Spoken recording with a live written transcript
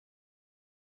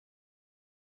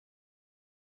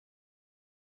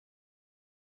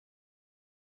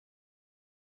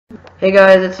Hey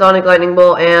guys, it's Sonic Lightning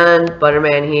Bolt and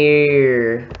Butterman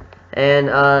here. And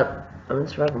I'm in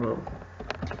survival mode.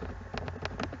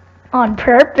 On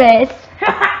purpose.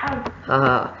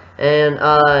 Haha. And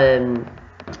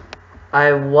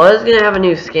I was gonna have a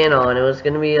new skin on. It was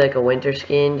gonna be like a winter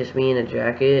skin, just me in a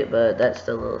jacket, but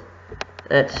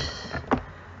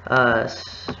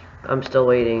I'm still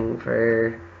waiting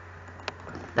for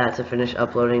that to finish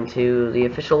uploading to the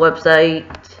official website.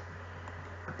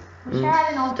 I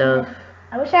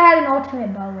wish I had an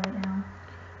ultimate bow right now.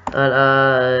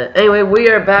 But anyway, we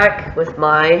are back with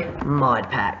my mod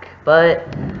pack. But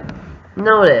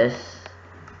notice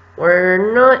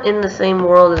we're not in the same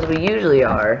world as we usually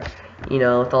are. You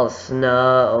know, with all the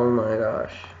snow. Oh my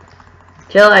gosh.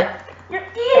 Kill it! You're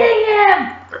eating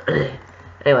him!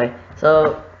 Anyway,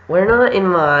 so we're not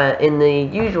in the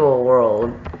usual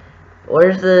world.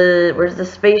 Where's the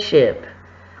spaceship?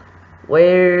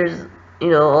 Where's, you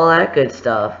know, all that good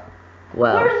stuff?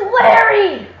 Well, Where's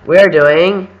Larry? we're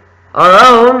doing our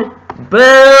own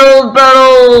build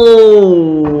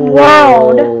battle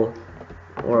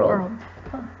World.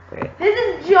 Okay. This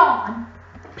is John.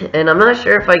 And I'm not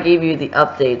sure if I gave you the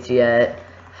updates yet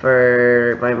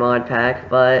for my mod pack,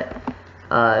 but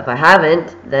if I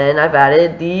haven't, then I've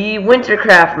added the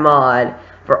Wintercraft mod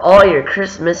for all your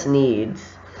Christmas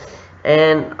needs.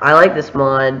 And I like this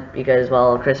mod because,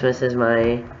 well, Christmas is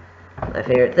my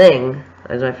favorite thing.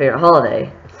 It's my favorite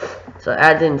holiday. So it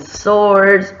adds in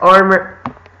swords, armor.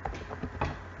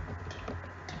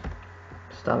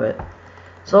 Stop it.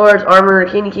 Swords, armor,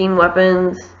 candy cane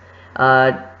weapons,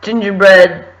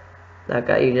 gingerbread, that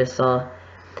guy you just saw.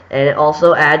 And it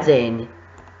also adds in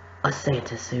a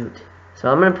Santa suit.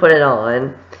 So I'm going to put it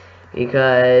on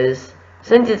because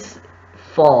since it's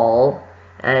fall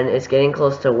and it's getting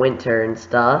close to winter and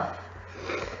stuff,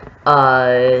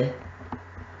 Okay,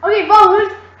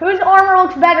 vote. Whose armor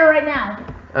looks better right now?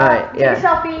 Alright, yeah. Take a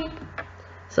selfie.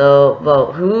 So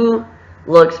vote who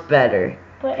looks better.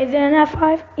 But is it an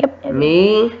F5? Yep.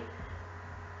 Me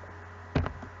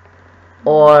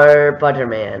or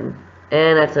Butterman.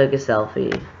 And I took a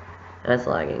selfie. That's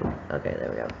lagging. Okay, there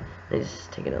we go. Let me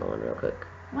just take another one real quick.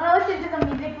 Want to listen to the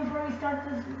music before we start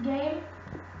this game?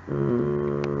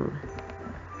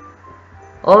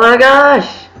 Oh my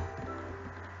gosh!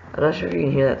 I'm not sure if you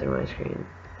can hear that through my screen.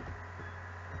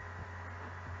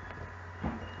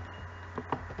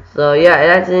 So yeah, it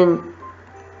adds in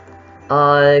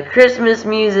Christmas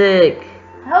music.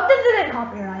 I hope this isn't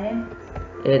copyrighted.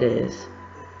 It is.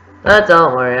 But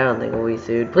don't worry, I don't think we'll be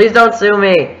sued. Please don't sue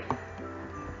me!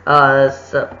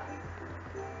 So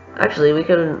actually we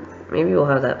could maybe we'll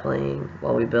have that playing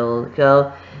while we build.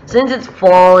 So since it's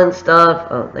fall and stuff,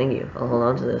 oh thank you, I'll hold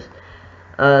on to this.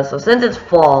 So since it's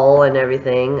fall and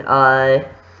everything,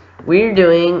 we're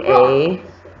doing a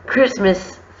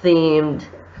Christmas themed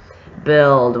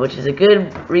build, which is a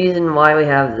good reason why we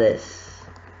have this.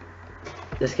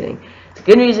 Just kidding. It's a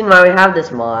good reason why we have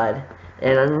this mod.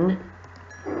 And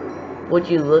would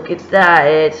you look at that?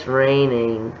 It's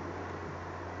raining.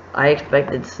 I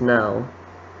expected snow.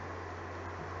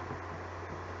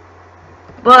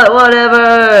 But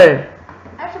whatever!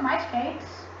 I have some ice skates.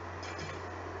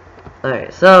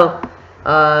 Alright, so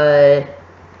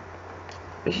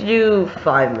we should do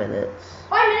 5 minutes.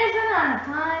 5 minutes is not enough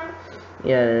time.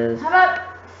 Yeah, it is. How about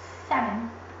 7?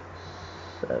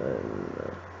 7.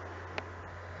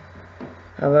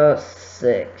 How about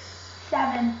 6?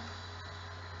 7.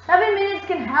 7 minutes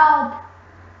can help.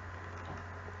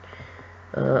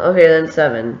 Okay, then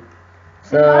 7.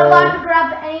 So You're not allowed to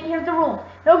grab any. Here's the rule: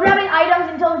 no grabbing items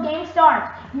until the game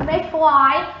starts. You may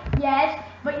fly, yes,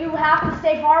 but you have to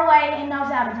stay far away and no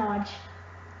sabotage.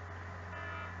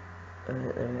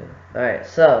 Alright,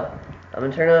 so I'm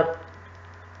gonna turn up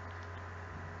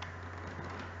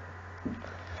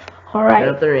Alright.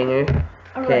 turn up the ringer.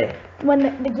 Okay. When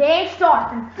the game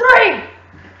starts in 3,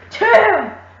 2,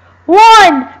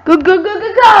 1, go go go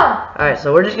go go! Alright,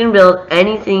 so we're just gonna build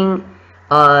anything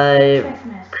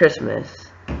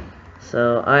Christmas.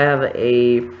 So I have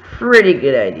a pretty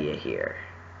good idea here.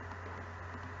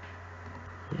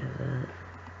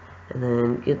 And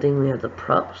then good thing we have the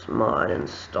props mod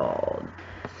installed.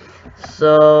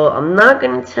 So I'm not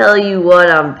gonna tell you what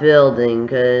I'm building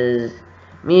because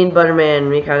me and Butterman,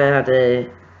 we kind of have to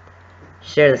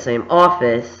share the same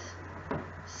office.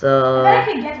 So I bet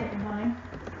I can guess what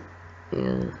you're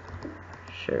doing. yeah,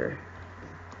 sure.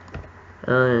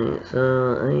 Alright,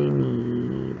 so I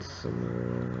need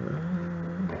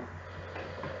some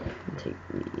take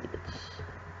these.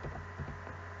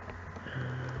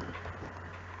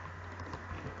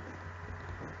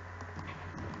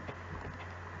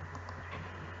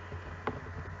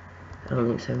 don't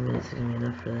think 7 minutes is gonna be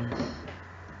enough for this.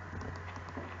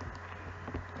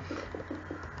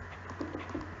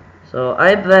 So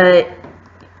I bet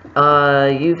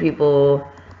you people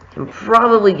can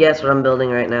probably guess what I'm building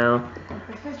right now. A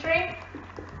Christmas tree?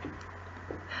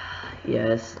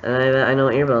 Yes, and I bet I know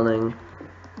what you're building.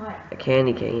 What? A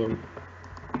candy cane.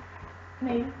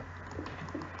 Maybe.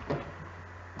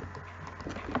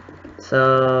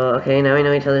 So, okay, now we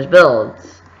know each other's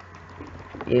builds.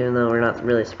 Even though we're not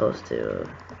really supposed to.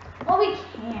 Well, we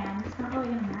can. It's not really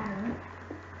gonna matter.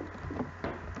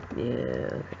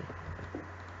 Yeah, okay.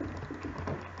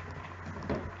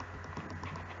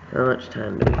 How much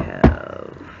time do we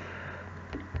have?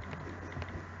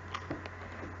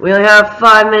 We only have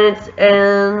 5 minutes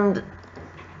and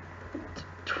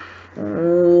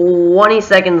 20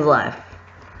 seconds left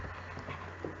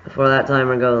before that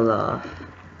timer goes off.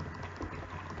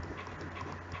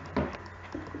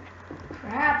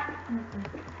 Crap.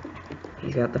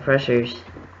 He's got the pressures.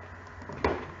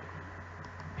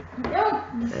 No,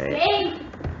 mistake.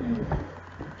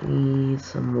 Need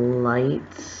some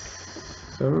lights.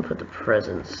 So I'm gonna put the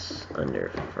presents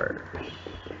under first.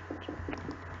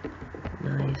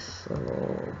 Nice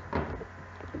little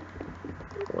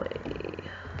way.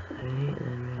 Right,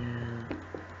 then we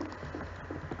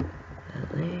have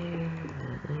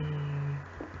that there,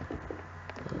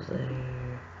 those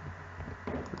there,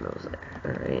 and those there.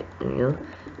 Alright, there we go.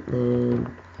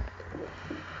 Then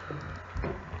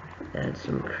add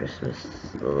some Christmas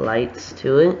lights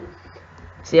to it.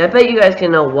 See, I bet you guys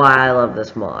can know why I love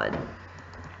this mod.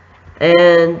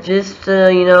 And just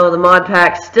you know, the mod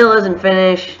pack still isn't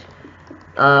finished.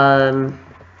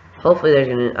 Hopefully there's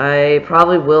gonna. I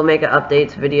probably will make an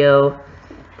updates video,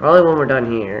 probably when we're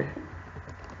done here.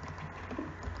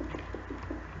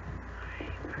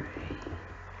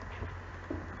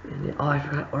 Oh, I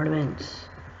forgot ornaments.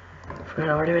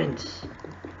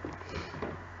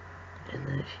 And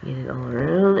then she get it all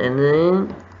around, and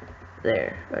then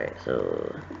there. Alright,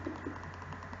 so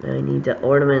now I need the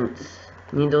ornaments.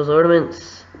 Need those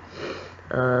ornaments.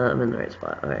 I'm in the right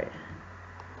spot. Alright.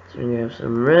 So we're gonna have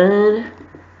some red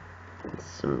and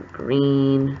some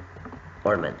green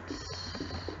ornaments.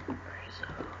 Alright, so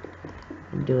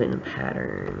I'm doing it in a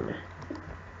pattern.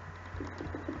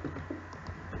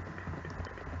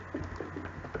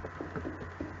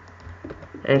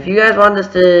 And if you guys want us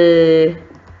to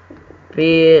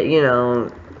be, you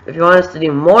know, if you want us to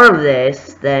do more of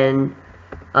this, then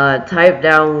type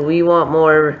down "we want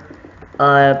more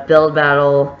build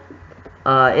battle"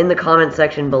 in the comment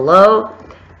section below,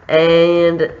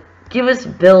 and give us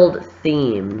build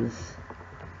themes.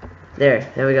 There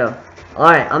we go.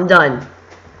 Alright, I'm done.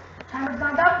 Timer's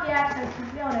not up yet, so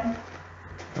keep building.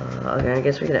 Okay, I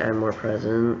guess we can add more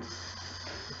presents.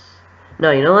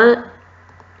 No, you know what?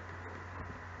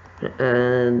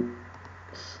 And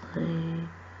sleigh,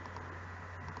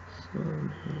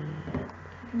 snowman.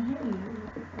 I can hear you.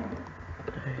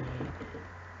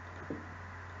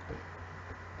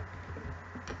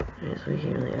 Alright, so we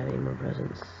can't really add any more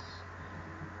presents.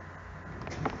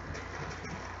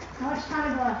 How much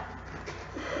time is left?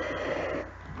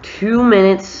 2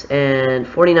 minutes and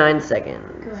 49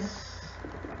 seconds. Good.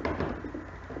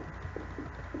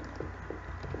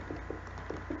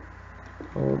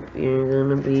 Hope you're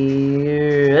gonna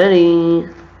be ready.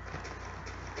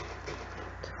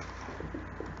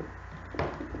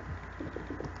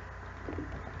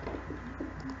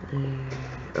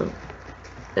 Oh,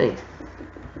 hey.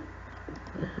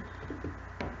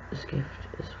 This gift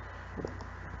is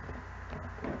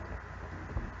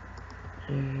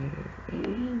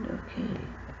and okay.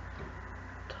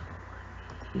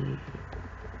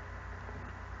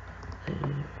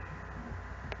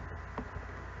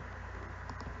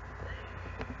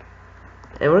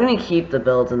 And we're gonna keep the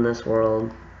builds in this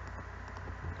world.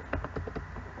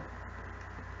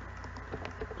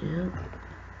 Yep.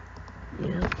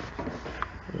 Yeah,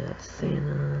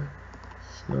 Santa,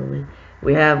 snowman.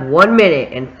 We have 1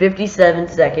 minute and 57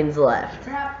 seconds left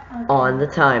on the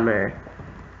timer.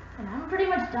 And I'm pretty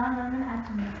much done, but I'm gonna add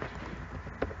some more.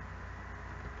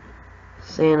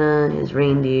 Santa, his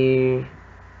reindeer,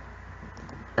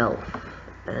 elf,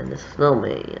 and the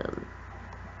snowman.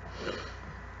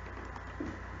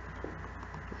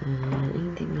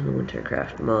 Anything in the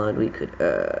Wintercraft mod we could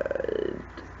add.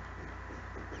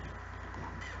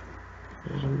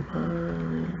 There's some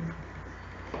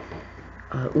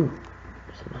pie. Ooh,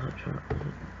 some hot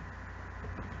chocolate.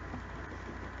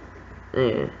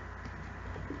 There.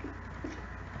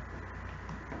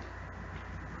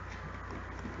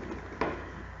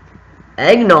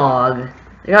 Eggnog.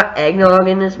 They got eggnog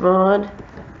in this mod.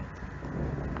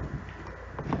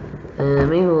 And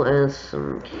maybe we'll add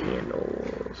some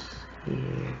candles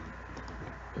here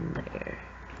and there.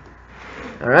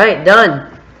 Alright,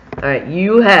 done. Alright,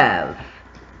 you have.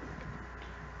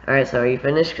 Alright, so are you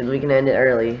finished? Because we can end it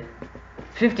early.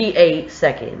 58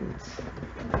 seconds.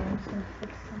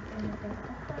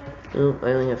 Oop,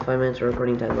 I only have 5 minutes of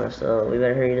recording time left, so we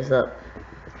better hurry this up.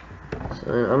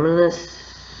 So then I'm gonna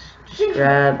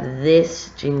grab this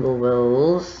Jingle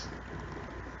Bells.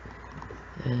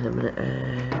 And I'm gonna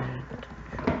add.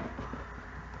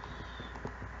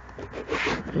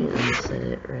 Let me set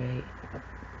it right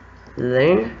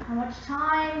there. How much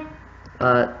time?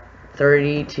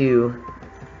 32.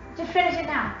 Just finish it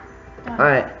now.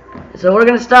 Alright, so we're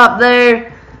gonna stop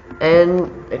there, and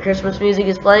the Christmas music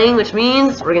is playing, which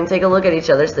means we're gonna take a look at each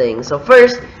other's things. So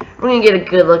first, we're gonna get a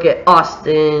good look at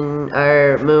Austin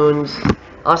Moons,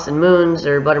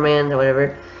 or Butterman, or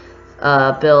whatever,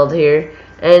 build here.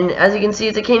 And as you can see,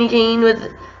 it's a candy cane with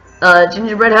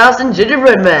gingerbread house and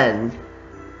gingerbread men.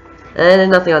 And there's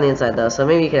nothing on the inside though, so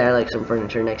maybe you could add like some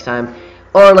furniture next time,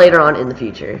 or later on in the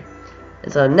future.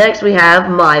 And so next we have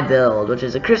my build, which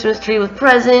is a Christmas tree with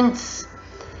presents.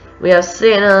 We have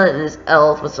Santa and his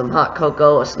elf with some hot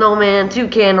cocoa, a snowman, 2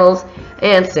 candles,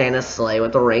 and Santa's sleigh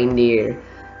with a reindeer.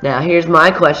 Now here's my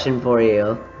question for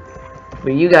you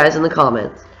guys in the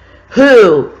comments.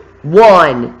 Who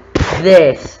won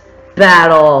this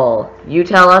battle? You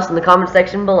tell us in the comment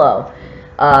section below.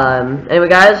 Anyway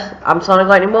guys, I'm Sonic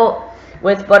Lightning Bolt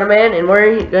with Butterman, and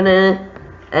we're gonna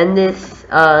end this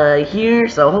here.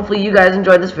 So hopefully you guys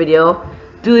enjoyed this video.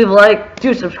 Do leave a like,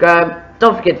 do subscribe,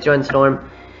 don't forget to join the storm.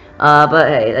 But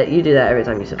hey, you do that every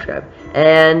time you subscribe.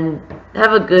 And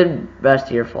have a good rest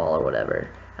of your fall or whatever.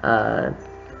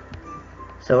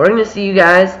 So we're gonna see you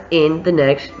guys in the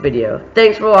next video.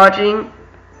 Thanks for watching.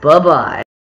 Bye bye.